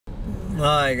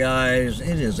Hi guys,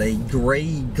 it is a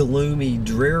gray, gloomy,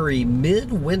 dreary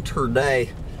midwinter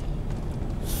day.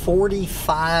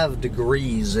 45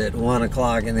 degrees at 1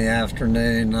 o'clock in the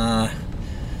afternoon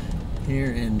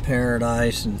here in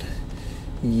Paradise and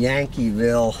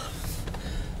Yankeeville.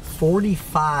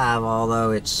 45, although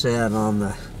it said on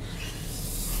the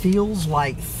feels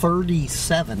like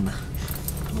 37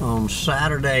 on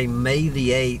Saturday, May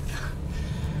the 8th.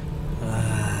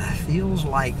 Feels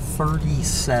like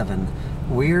 37.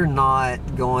 We're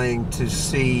not going to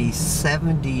see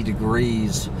 70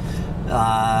 degrees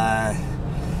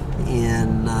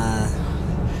in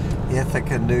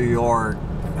Ithaca, New York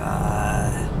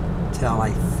till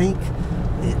I think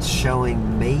it's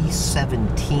showing May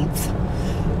 17th.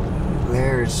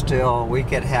 There's still, we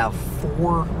could have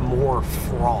 4 more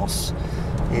frosts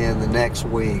in the next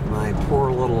week. My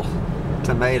poor little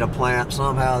tomato plant,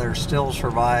 somehow they're still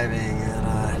surviving, and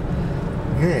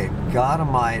good God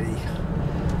Almighty,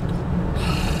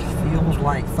 feels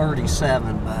like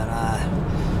 37, but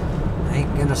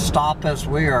ain't gonna stop us.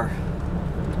 We are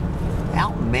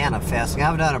out manifesting.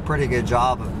 I've done a pretty good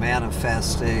job of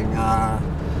manifesting.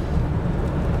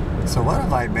 So what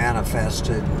have I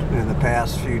manifested in the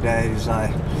past few days?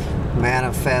 I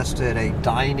manifested a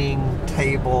dining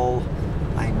table.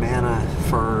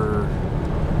 For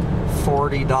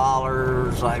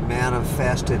 $40. I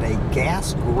manifested a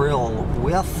gas grill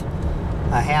with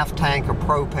a half tank of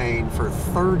propane for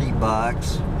 30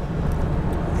 bucks.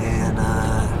 And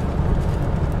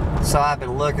so I've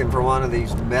been looking for one of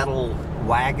these metal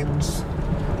wagons.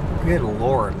 Good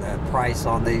Lord, that price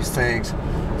on these things.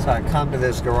 So I come to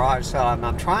this garage sale and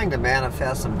I'm trying to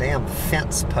manifest some damn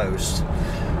fence posts.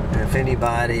 And if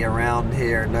anybody around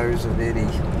here knows of any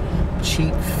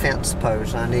cheap fence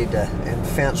posts and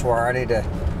fence wire, I need to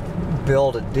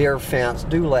build a deer fence,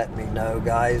 do let me know,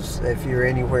 guys. If you're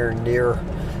anywhere near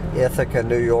Ithaca,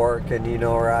 New York, and you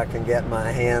know where I can get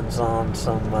my hands on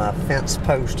some fence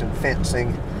post and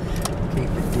fencing, keep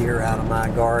the deer out of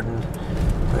my garden,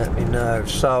 let me know.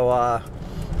 So I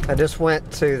just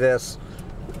went to this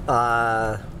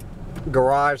garage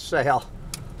sale.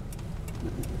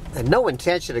 Had no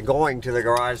intention of going to the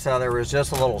garage sale. There was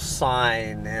just a little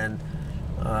sign, and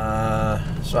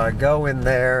so I go in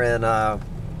there and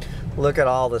look at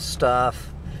all the stuff.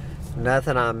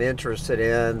 Nothing I'm interested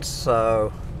in,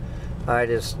 so I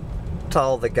just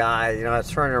told the guy, you know, I was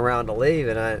turning around to leave,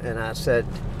 and I said,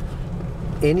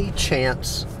 any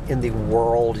chance in the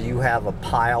world you have a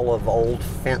pile of old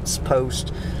fence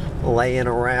posts laying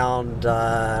around?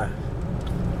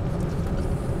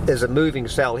 Is a moving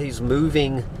cell. He's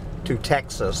moving to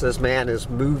Texas. This man is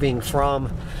moving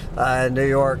from New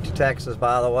York to Texas,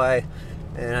 by the way.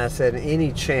 And I said,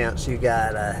 any chance you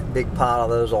got a big pile of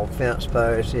those old fence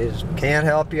posts? He just can't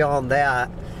help you on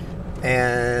that.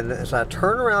 And so I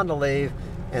turned around to leave,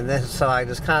 and then so I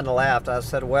just kind of laughed. I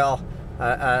said, well,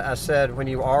 I said, when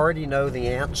you already know the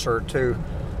answer to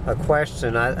a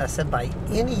question, I said, by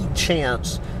any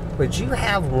chance, would you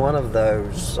have one of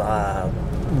those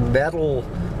metal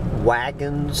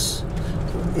wagons,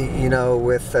 you know,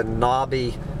 with the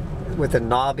knobby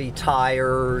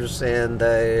tires and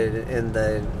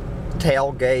the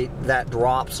tailgate that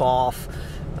drops off?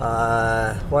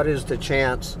 What is the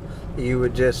chance you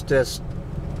would just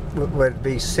would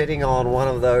be sitting on one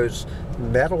of those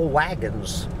metal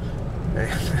wagons?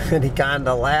 And he kind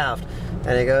of laughed,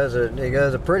 and he goes,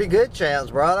 a pretty good chance,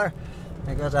 brother.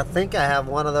 He goes, I think I have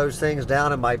one of those things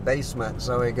down in my basement.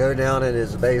 So we go down in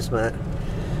his basement,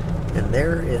 and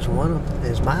there is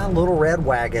my little red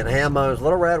wagon, Hammo's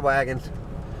little red wagon.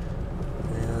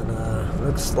 And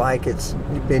looks like it's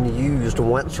been used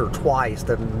once or twice.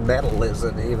 The metal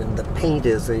isn't even, the paint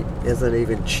isn't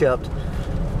even chipped.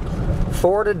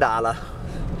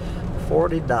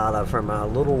 $40 for my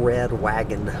little red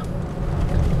wagon.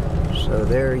 So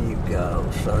there you go.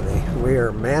 So we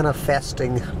are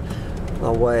manifesting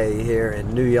away here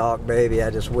in New York, baby. I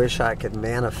just wish I could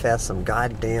manifest some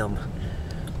goddamn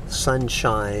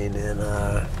sunshine. And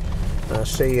I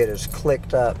see it has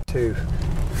clicked up to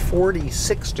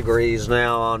 46 degrees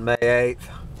now on May 8th.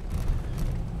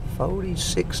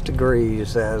 46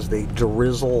 degrees as the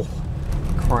drizzle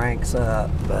cranks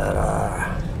up. But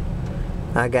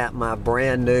I got my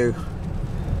brand new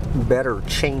better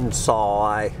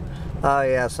chainsaw. Oh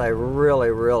yes, I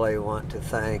really want to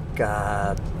thank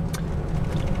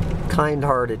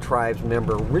kind-hearted tribes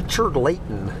member Richard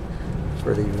Layton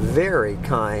for the very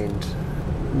kind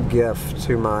gift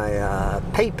to my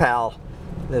PayPal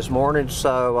this morning.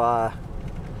 So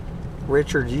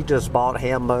Richard, you just bought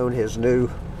Hammo his new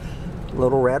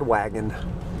little red wagon,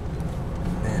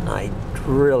 and I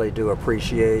really do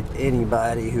appreciate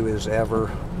anybody who has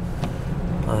ever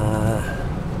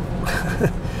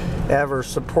ever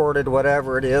supported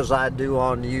whatever it is I do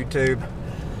on YouTube.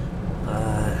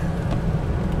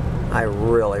 I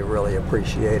really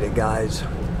appreciate it, guys.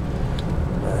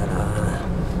 But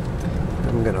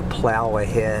I'm gonna plow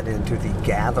ahead into the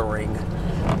gathering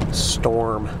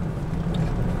storm.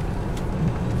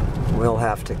 We'll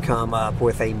have to come up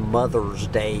with a Mother's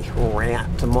Day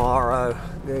rant tomorrow.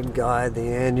 Good God, the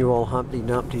annual Humpty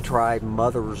Dumpty Tribe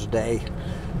Mother's Day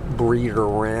breeder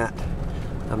rant.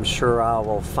 I'm sure I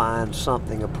will find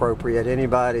something appropriate.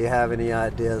 Anybody have any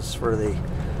ideas for the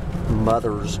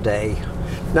Mother's Day?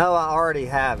 No, I already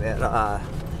have it.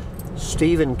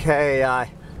 Stephen K,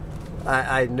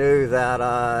 I knew that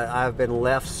I've been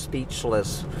left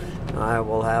speechless. I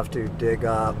will have to dig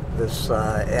up this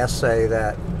essay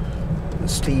that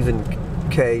Stephen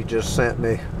K just sent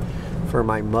me for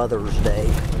my Mother's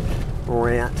Day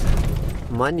rant.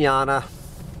 Mañana.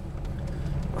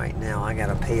 Right now I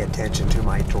gotta pay attention to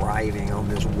my driving on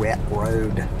this wet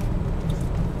road.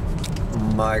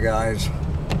 Bye, guys.